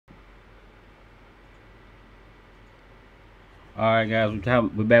Alright guys,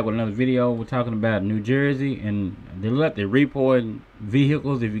 we're back with another video. We're talking about New Jersey, and they let the reporting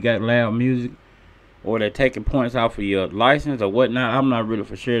vehicles if you got loud music, or they're taking points off of your license or whatnot. I'm not really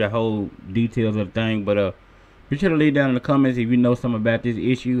for sure the whole details of the thing, but be sure to leave down in the comments if you know something about this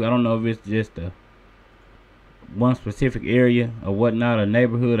issue. I don't know if it's just one specific area or whatnot, a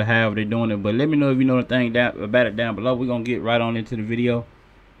neighborhood, or however they're doing it, but let me know if you know anything about it down below. We're gonna get right on into the video.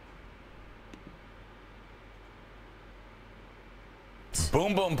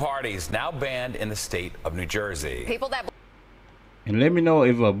 Boom boom parties now banned in the state of New Jersey. And let me know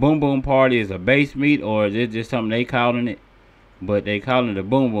if a boom boom party is a base meet or is it just something they calling it, but they calling it a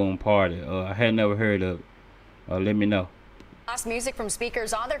boom boom party. I had never heard of it. Let me know. Blast music from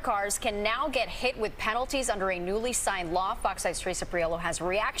speakers on their cars can now get hit with penalties under a newly signed law. Fox 5's Teresa Priolo has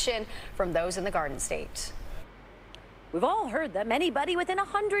reaction from those in the Garden State. We've all heard them. Anybody within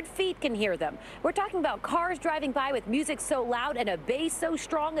 100 feet can hear them. We're talking about cars driving by with music so loud and a bass so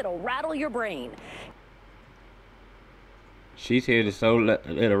strong it'll rattle your brain. She said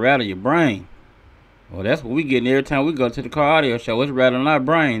it'll rattle your brain. Well, that's what we getting every time we go to the car audio show. It's rattling our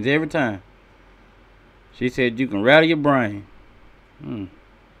brains every time. She said you can rattle your brain.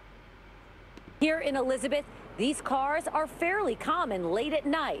 Here in Elizabeth, these cars are fairly common late at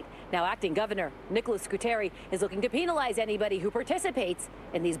night. Now, acting governor Nicholas Scuteri is looking to penalize anybody who participates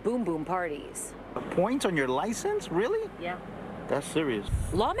in these boom boom parties. Points on your license? Really? Yeah. That's serious.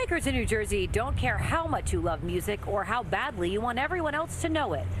 Lawmakers in New Jersey don't care how much you love music or how badly you want everyone else to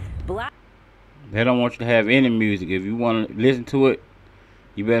know it. They don't want you to have any music. If you want to listen to it,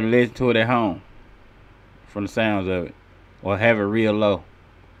 you better listen to it at home from the sounds of it, or have it real low.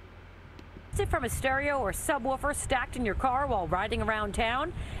 It from a stereo or subwoofer stacked in your car while riding around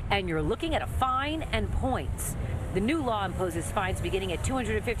town, and you're looking at a fine and points. The new law imposes fines beginning at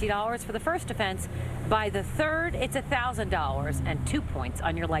 $250 for the first offense. By the third, it's $1,000 and 2 points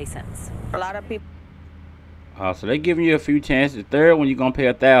on your license. A lot of people. So they giving you a few chances. The third one you're gonna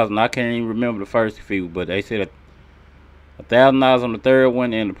pay $1,000. I can't even remember the first few, but they said $1,000 on the third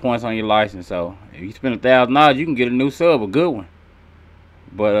one and the points on your license. So if you spend $1,000, you can get a new sub, a good one.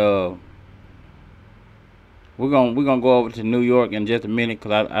 But we're gonna go over to New York in just a minute,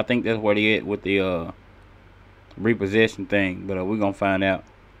 because I think that's where they at with the repossession thing. But we're gonna find out.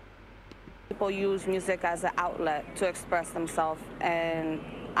 People use music as an outlet to express themselves, and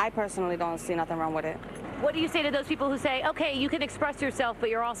I personally don't see nothing wrong with it. What do you say to those people who say, okay, you can express yourself, but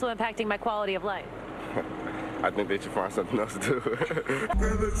you're also impacting my quality of life? I think they should find something else to do.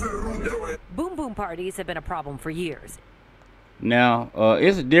 Boom boom parties have been a problem for years. Now,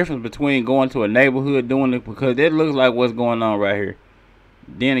 it's a difference between going to a neighborhood doing it, because it looks like what's going on right here.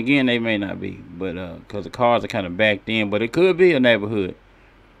 Then again, they may not be, but because the cars are kind of backed in, but it could be a neighborhood.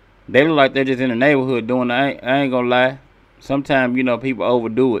 They look like they're just in a neighborhood doing it. I ain't gonna lie. Sometimes, you know, people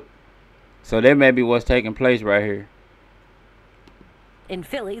overdo it. So that may be what's taking place right here. In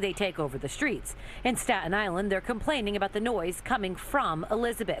Philly, they take over the streets. In Staten Island, they're complaining about the noise coming from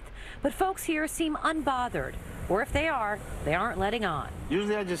Elizabeth. But folks here seem unbothered. Or if they are, they aren't letting on.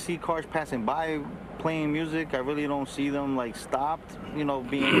 Usually I just see cars passing by playing music. I really don't see them like stopped, you know,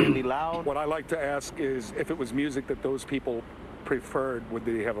 being really loud. What I like to ask is if it was music that those people preferred, would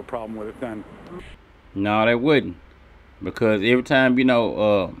they have a problem with it then? No, they wouldn't. Because every time, you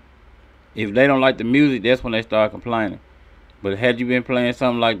know, if they don't like the music, that's when they start complaining. But had you been playing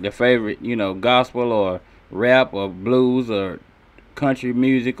something like their favorite, you know, gospel or rap or blues or country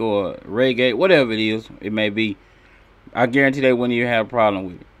music or reggae, whatever it is, it may be, I guarantee they wouldn't even have a problem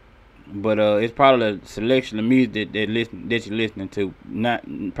with it. But it's probably the selection of music that you're listening to,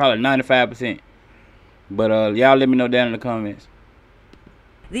 probably 95%. But y'all let me know down in the comments.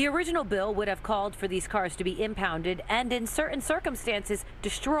 The original bill would have called for these cars to be impounded and, in certain circumstances,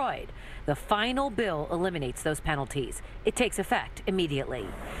 destroyed. The final bill eliminates those penalties. It takes effect immediately.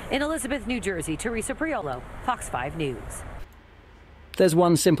 In Elizabeth, New Jersey, Teresa Priolo, Fox 5 News. There's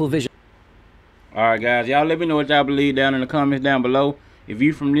one simple vision. All right, guys, y'all let me know what y'all believe down in the comments down below. If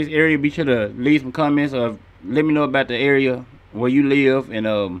you from this area, be sure to leave some comments, or let me know about the area where you live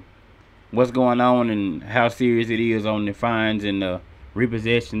and what's going on and how serious it is on the fines and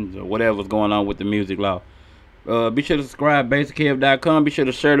repossessions or whatever's going on with the music law. Be sure to subscribe, BASSWITHKEV.com. Be sure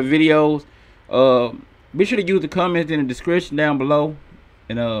to share the videos. Be sure to use the comments in the description down below.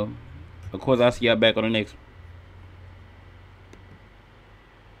 And of course, I'll see y'all back on the next one.